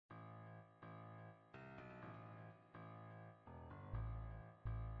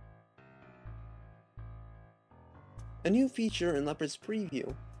A new feature in Leopard's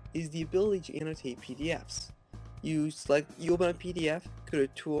preview is the ability to annotate PDFs. You open up PDF, go to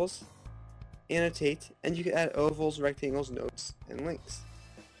Tools, Annotate, and you can add ovals, rectangles, notes, and links.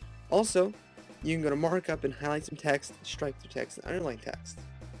 Also, you can go to Markup and highlight some text, strike through text, and underline text.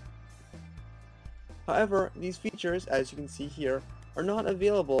 However, these features, as you can see here, are not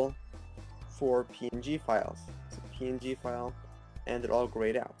available for PNG files. It's a PNG file, and they're all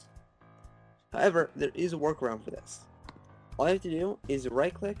grayed out. However, there is a workaround for this. All you have to do is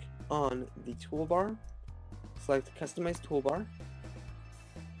right-click on the toolbar, select Customize Toolbar,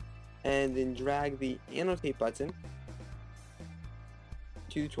 and then drag the Annotate button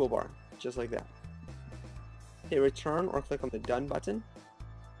to the toolbar, just like that. Hit Return or click on the Done button,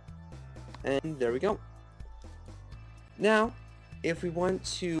 and there we go. Now, if we want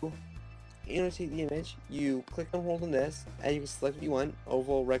to annotate the image, you click and hold on this, and you can select what you want: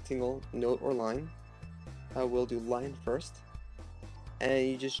 oval, rectangle, note, or line. We'll do line first, and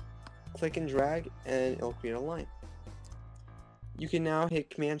you just click and drag, and it'll create a line. You can now hit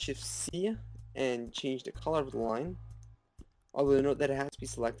Command-Shift-C and change the color of the line. Although note that it has to be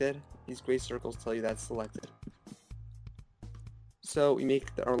selected. These gray circles tell you that's selected. So we make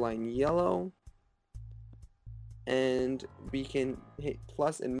our line yellow, and we can hit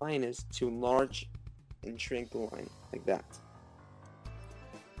plus and minus to enlarge and shrink the line, like that.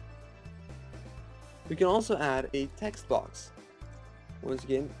 We can also add a text box. Once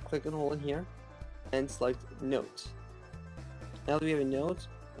again, click and hold in here, and select Note. Now that we have a note,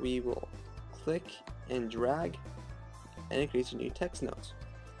 we will click and drag, and it creates a new text note.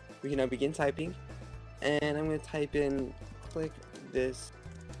 We can now begin typing, and I'm going to type in, click this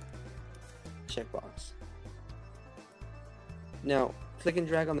checkbox. Now, click and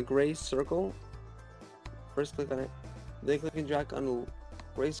drag on the gray circle. First click on it, then click and drag on the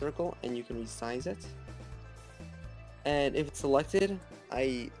gray circle, and you can resize it. And if it's selected,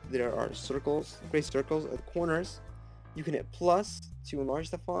 there are circles, gray circles at the corners. You can hit plus to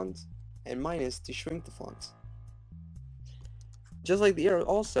enlarge the font, and minus to shrink the font. Just like the arrow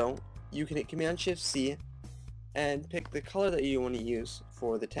also, you can hit Command-Shift-C and pick the color that you want to use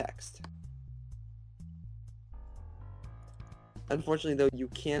for the text. Unfortunately though, you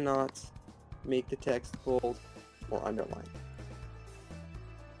cannot make the text bold or underline.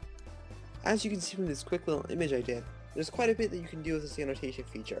 As you can see from this quick little image I did, there's quite a bit that you can do with this annotation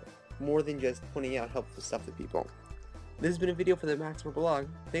feature, more than just pointing out helpful stuff to people. This has been a video for the MacTipper blog.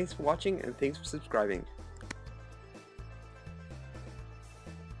 Thanks for watching, and thanks for subscribing.